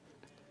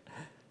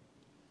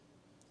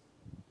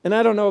 And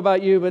I don't know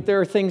about you, but there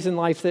are things in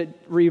life that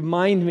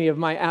remind me of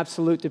my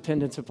absolute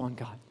dependence upon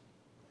God.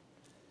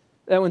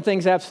 That when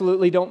things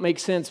absolutely don't make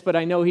sense, but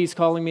I know he's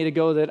calling me to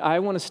go, that I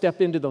want to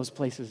step into those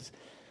places.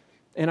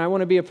 And I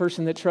want to be a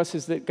person that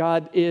trusts that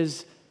God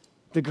is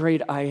the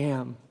great I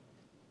am.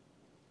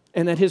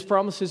 And that his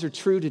promises are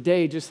true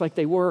today, just like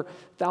they were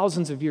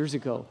thousands of years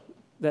ago.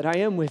 That I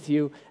am with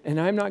you,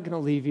 and I'm not going to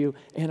leave you,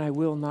 and I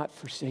will not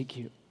forsake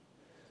you.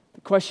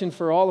 The question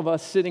for all of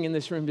us sitting in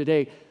this room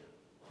today,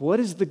 what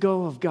is the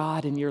go of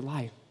God in your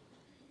life?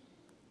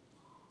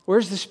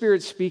 Where's the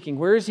Spirit speaking?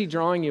 Where is he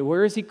drawing you?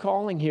 Where is he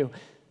calling you?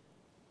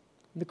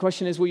 The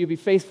question is, will you be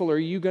faithful, or are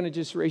you going to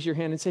just raise your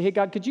hand and say, hey,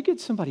 God, could you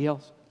get somebody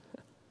else?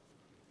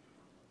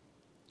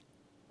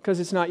 Because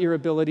it's not your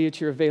ability,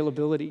 it's your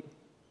availability.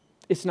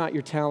 It's not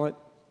your talent,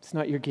 it's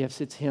not your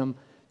gifts, it's him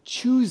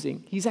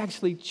choosing. He's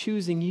actually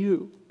choosing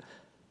you.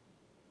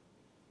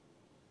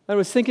 I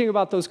was thinking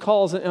about those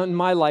calls in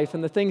my life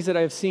and the things that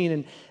I've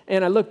seen,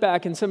 and I look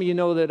back, and some of you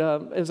know that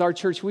as our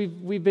church,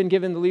 we've been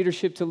given the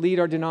leadership to lead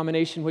our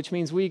denomination, which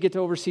means we get to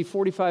oversee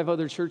 44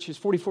 other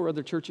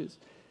churches.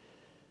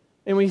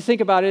 And when you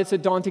think about it, it's a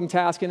daunting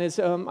task. And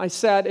I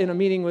sat in a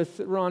meeting with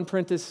Ron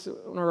Prentice,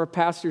 one of our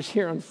pastors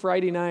here on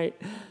Friday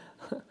night,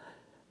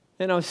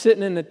 and I was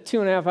sitting in a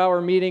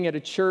 2.5-hour meeting at a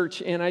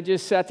church, and I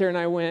just sat there and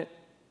I went,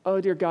 oh,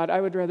 dear God, I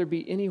would rather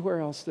be anywhere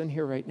else than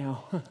here right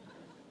now. And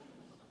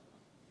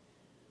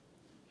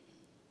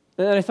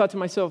then I thought to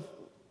myself,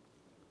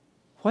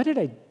 why did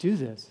I do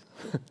this?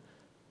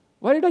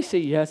 Why did I say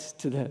yes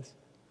to this?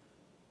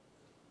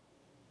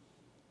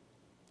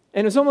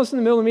 And it was almost in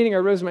the middle of the meeting, I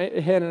raised my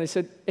head and I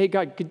said, hey,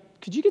 God,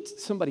 could you get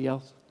somebody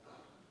else?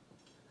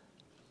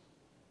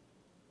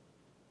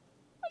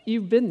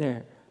 You've been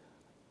there.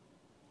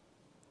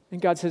 And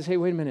God says, hey,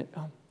 wait a minute.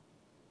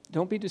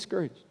 Don't be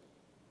discouraged.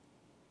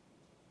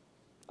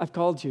 I've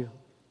called you.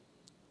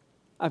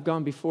 I've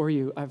gone before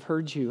you. I've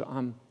heard you.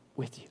 I'm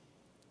with you.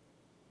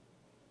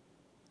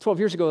 12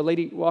 years ago, a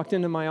lady walked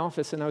into my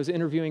office and I was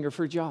interviewing her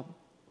for a job.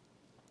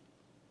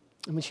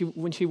 And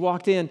when she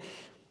walked in,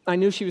 I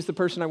knew she was the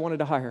person I wanted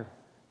to hire.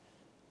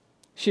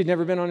 She had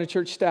never been on a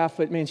church staff,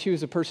 but man, she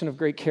was a person of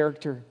great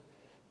character.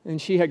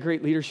 And she had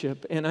great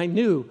leadership. And I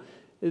knew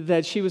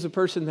that she was a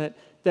person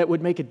that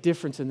would make a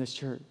difference in this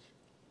church.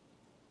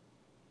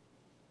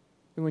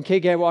 And when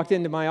Kay walked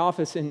into my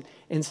office and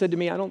said to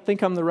me, I don't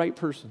think I'm the right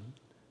person,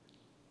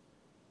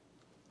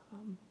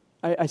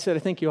 I said, I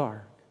think you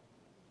are.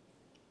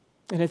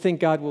 And I think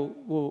God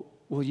will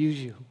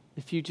use you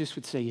if you just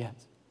would say yes.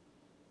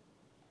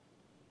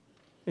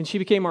 And she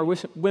became our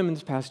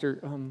women's pastor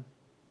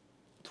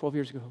 12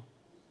 years ago.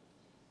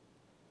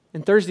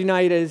 And Thursday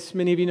night, as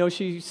many of you know,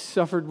 she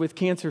suffered with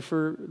cancer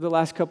for the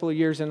last couple of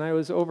years, and I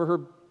was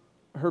over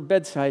her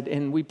bedside,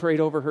 and we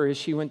prayed over her as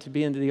she went to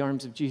be into the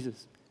arms of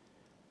Jesus.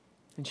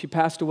 And she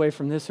passed away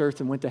from this earth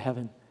and went to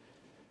heaven.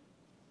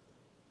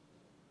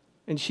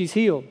 And she's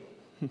healed.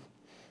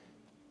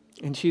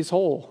 And she's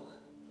whole.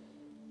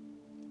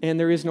 And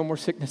there is no more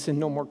sickness and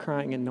no more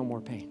crying and no more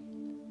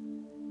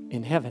pain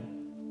in heaven.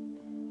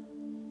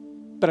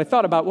 But I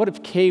thought about what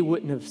if Kay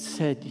wouldn't have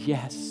said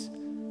yes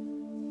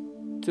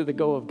to the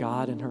go of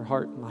God in her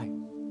heart and life?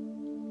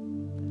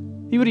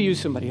 He would have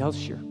used somebody else,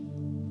 sure.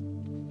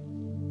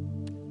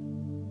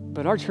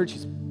 But our church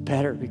is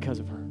better because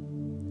of her.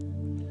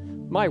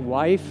 My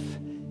wife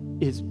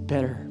is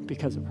better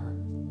because of her.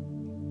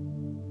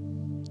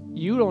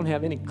 You don't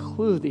have any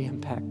clue the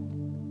impact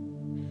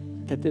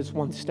that this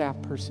one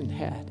staff person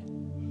had,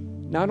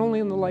 not only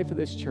in the life of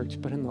this church,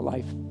 but in the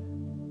life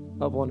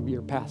of one of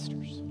your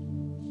pastors.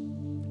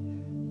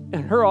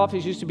 And her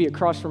office used to be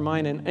across from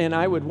mine, and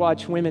I would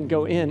watch women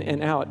go in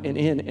and out and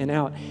in and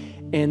out.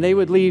 And they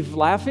would leave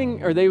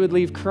laughing or they would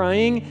leave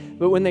crying.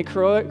 But when they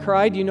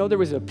cried, you know, there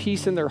was a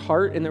peace in their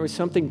heart and there was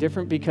something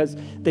different because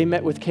they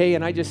met with Kay.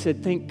 And I just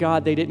said, thank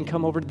God they didn't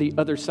come over to the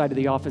other side of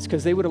the office,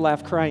 because they would have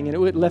laughed crying and it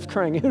would have left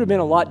crying. It would have been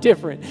a lot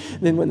different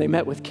than when they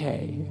met with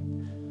Kay.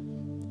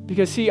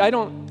 Because see, I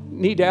don't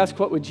need to ask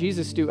what would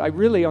Jesus do. I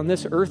really on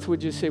this earth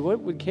would just say, what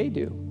would Kay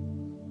do?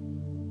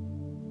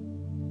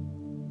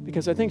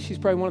 Because I think she's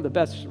probably one of the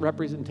best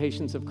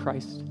representations of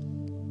Christ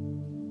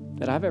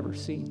that I've ever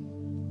seen.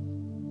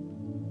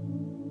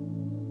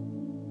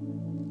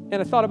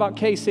 And I thought about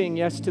Kay saying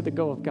yes to the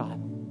go of God.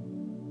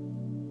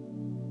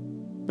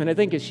 And I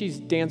think as she's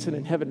dancing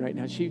in heaven right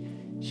now,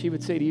 she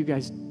would say to you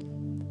guys,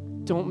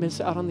 don't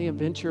miss out on the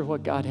adventure of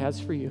what God has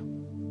for you.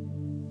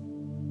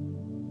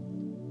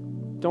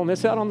 Don't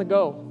miss out on the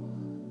go.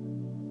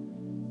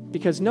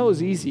 Because no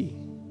is easy.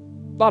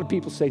 A lot of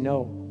people say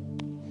no.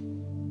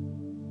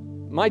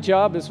 My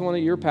job as one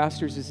of your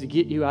pastors is to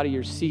get you out of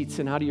your seats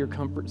and out of your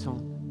comfort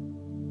zone.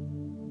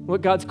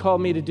 What God's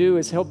called me to do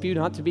is help you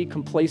not to be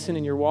complacent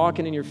in your walk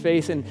and in your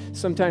faith. And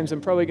sometimes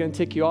I'm probably going to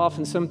tick you off,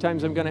 and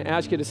sometimes I'm going to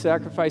ask you to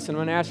sacrifice, and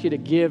I'm going to ask you to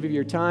give of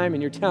your time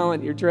and your talent,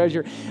 and your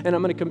treasure, and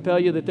I'm going to compel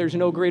you that there's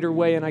no greater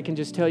way, and I can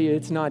just tell you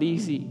it's not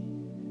easy.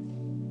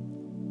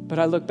 But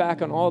I look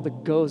back on all the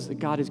goes that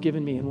God has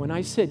given me, and when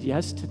I said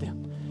yes to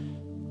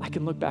them, I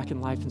can look back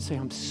in life and say,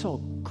 I'm so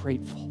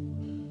grateful.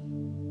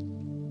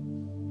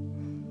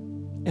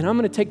 And I'm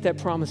going to take that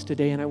promise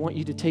today, and I want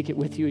you to take it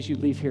with you as you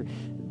leave here,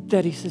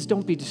 that he says,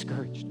 don't be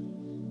discouraged.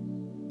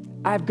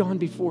 I've gone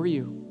before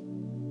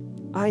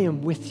you. I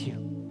am with you,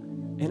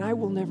 and I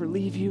will never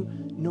leave you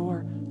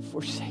nor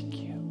forsake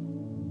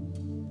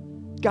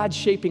you. God's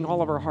shaping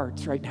all of our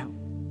hearts right now.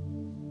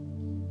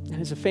 And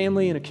as a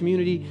family and a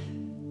community,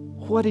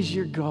 what is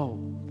your go?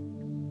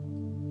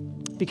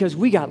 Because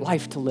we got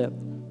life to live,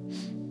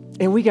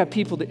 and we got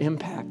people to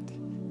impact.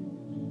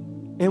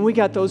 And we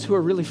got those who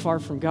are really far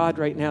from God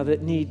right now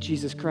that need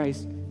Jesus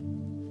Christ.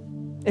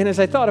 And as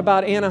I thought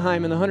about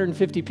Anaheim and the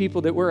 150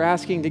 people that we're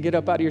asking to get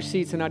up out of your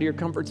seats and out of your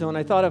comfort zone,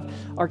 I thought of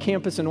our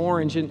campus in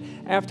Orange.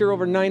 And after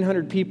over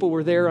 900 people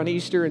were there on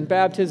Easter and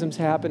baptisms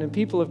happened and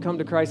people have come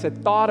to Christ, I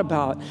thought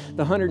about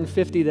the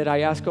 150 that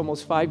I asked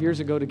almost 5 years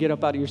ago to get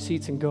up out of your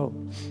seats and go.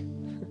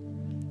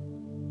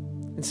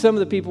 And some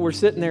of the people were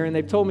sitting there and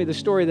they've told me the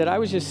story that I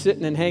was just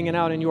sitting and hanging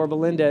out in Yorba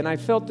Linda, and I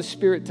felt the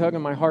Spirit tug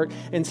on my heart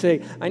and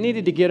say, I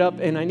needed to get up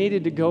and I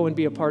needed to go and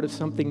be a part of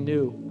something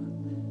new.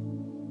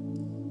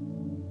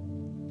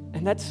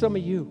 And that's some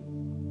of you.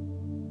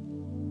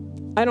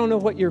 I don't know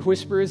what your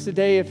whisper is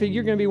today. If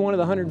you're going to be one of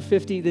the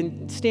 150,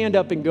 then stand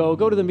up and go.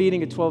 Go to the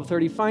meeting at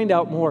 12:30. Find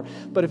out more.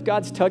 But if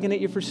God's tugging at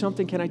you for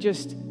something, can I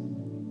just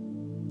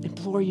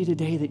implore you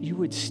today that you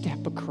would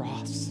step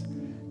across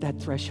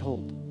that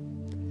threshold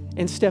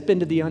and step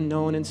into the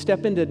unknown and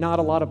step into not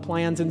a lot of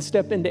plans and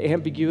step into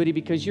ambiguity,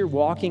 because you're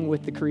walking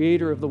with the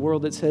creator of the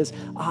world that says,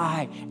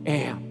 I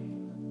am.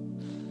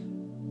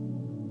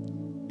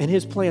 And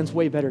his plan's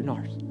way better than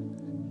ours.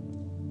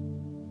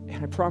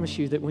 I promise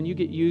you that when you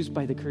get used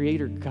by the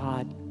Creator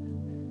God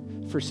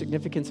for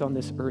significance on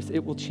this earth,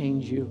 it will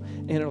change you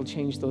and it'll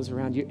change those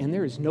around you. And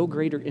there is no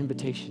greater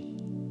invitation.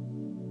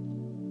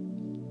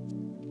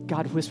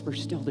 God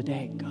whispers still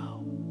today,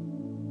 go.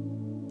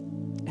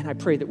 And I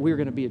pray that we're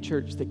going to be a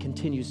church that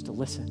continues to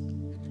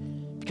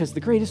listen. Because the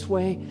greatest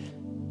way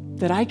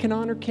that I can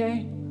honor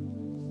Kay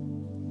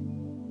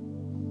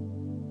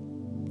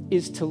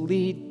is to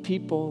lead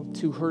people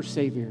to her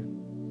Savior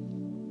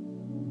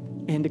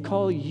and to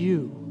call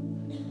you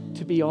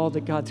to be all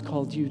that God's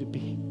called you to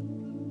be.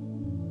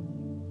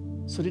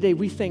 So today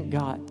we thank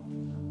God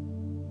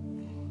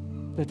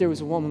that there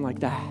was a woman like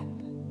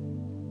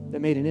that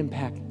made an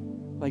impact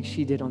like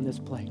she did on this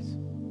place.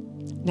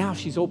 Now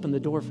she's opened the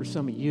door for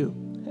some of you,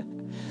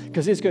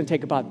 because it's going to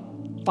take about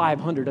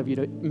 500 of you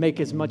to make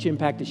as much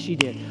impact as she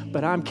did.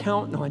 But I'm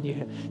counting on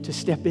you to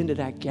step into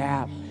that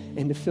gap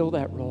and to fill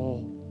that role.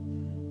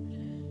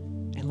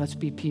 And let's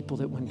be people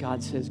that when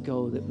God says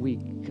go, that we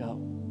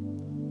go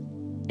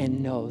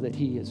and know that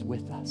He is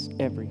with us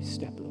every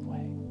step of the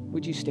way.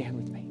 Would you stand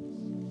with me?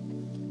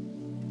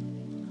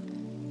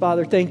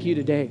 Father, thank you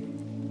today.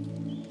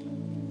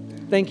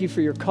 Thank you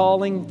for your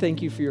calling.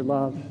 Thank you for your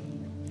love.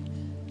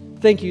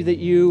 Thank you that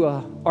you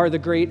are the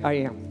great I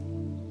am.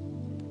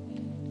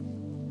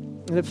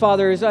 And that,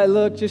 Father, as I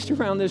look just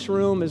around this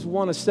room as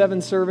one of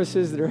 7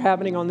 services that are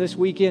happening on this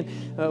weekend,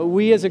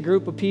 we as a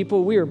group of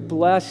people, we are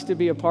blessed to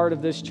be a part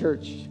of this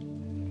church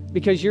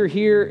because you're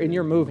here and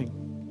you're moving.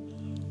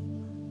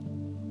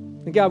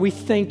 And God, we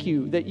thank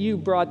you that you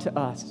brought to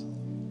us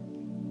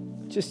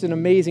just an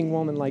amazing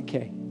woman like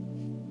Kay.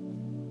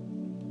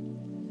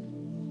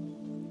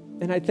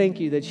 And I thank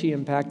you that she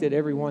impacted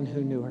everyone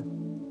who knew her.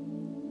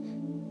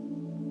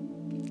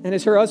 And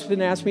as her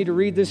husband asked me to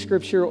read this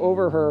scripture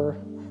over her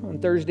on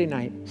Thursday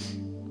night,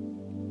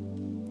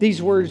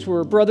 these words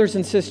were, brothers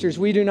and sisters,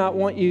 we do not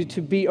want you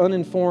to be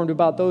uninformed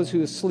about those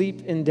who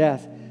sleep in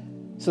death,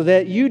 so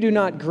that you do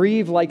not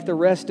grieve like the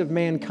rest of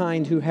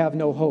mankind who have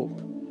no hope.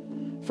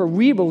 For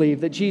we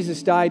believe that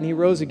Jesus died and He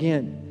rose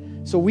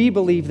again. So we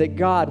believe that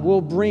God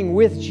will bring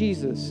with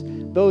Jesus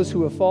those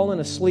who have fallen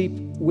asleep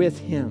with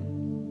Him.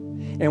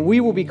 And we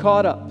will be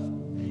caught up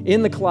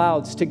in the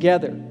clouds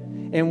together,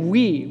 and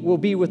we will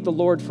be with the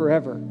Lord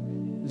forever.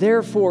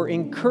 Therefore,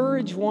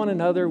 encourage one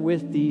another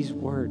with these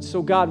words.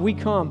 So God, we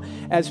come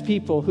as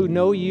people who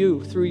know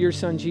you through your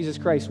Son, Jesus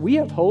Christ. We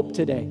have hope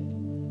today.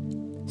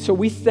 So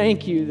we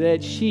thank you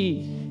that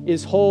she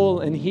is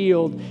whole and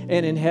healed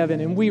and in heaven,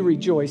 and we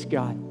rejoice,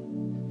 God.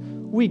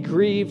 We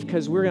grieve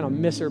because we're going to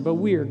miss her, but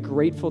we are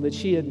grateful that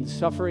she isn't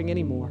suffering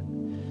anymore.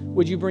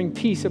 Would you bring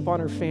peace upon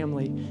her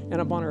family and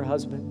upon her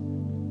husband?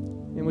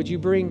 And would you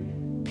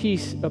bring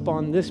peace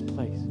upon this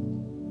place?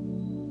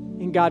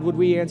 And God, would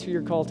we answer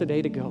your call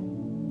today to go?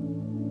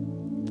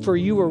 For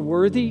you are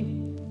worthy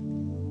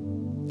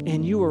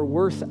and you are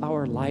worth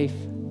our life.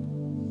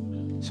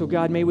 So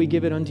God, may we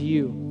give it unto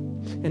you.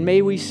 And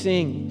may we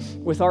sing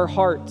with our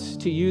hearts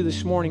to you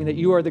this morning that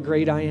you are the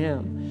great I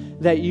am,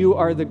 that you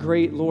are the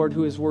great Lord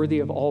who is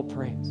worthy of all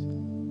praise.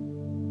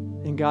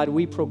 And God,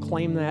 we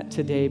proclaim that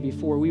today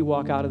before we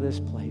walk out of this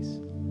place.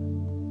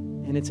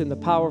 And it's in the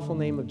powerful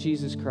name of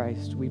Jesus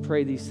Christ we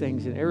pray these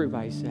things, and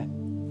everybody said,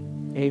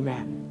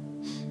 amen.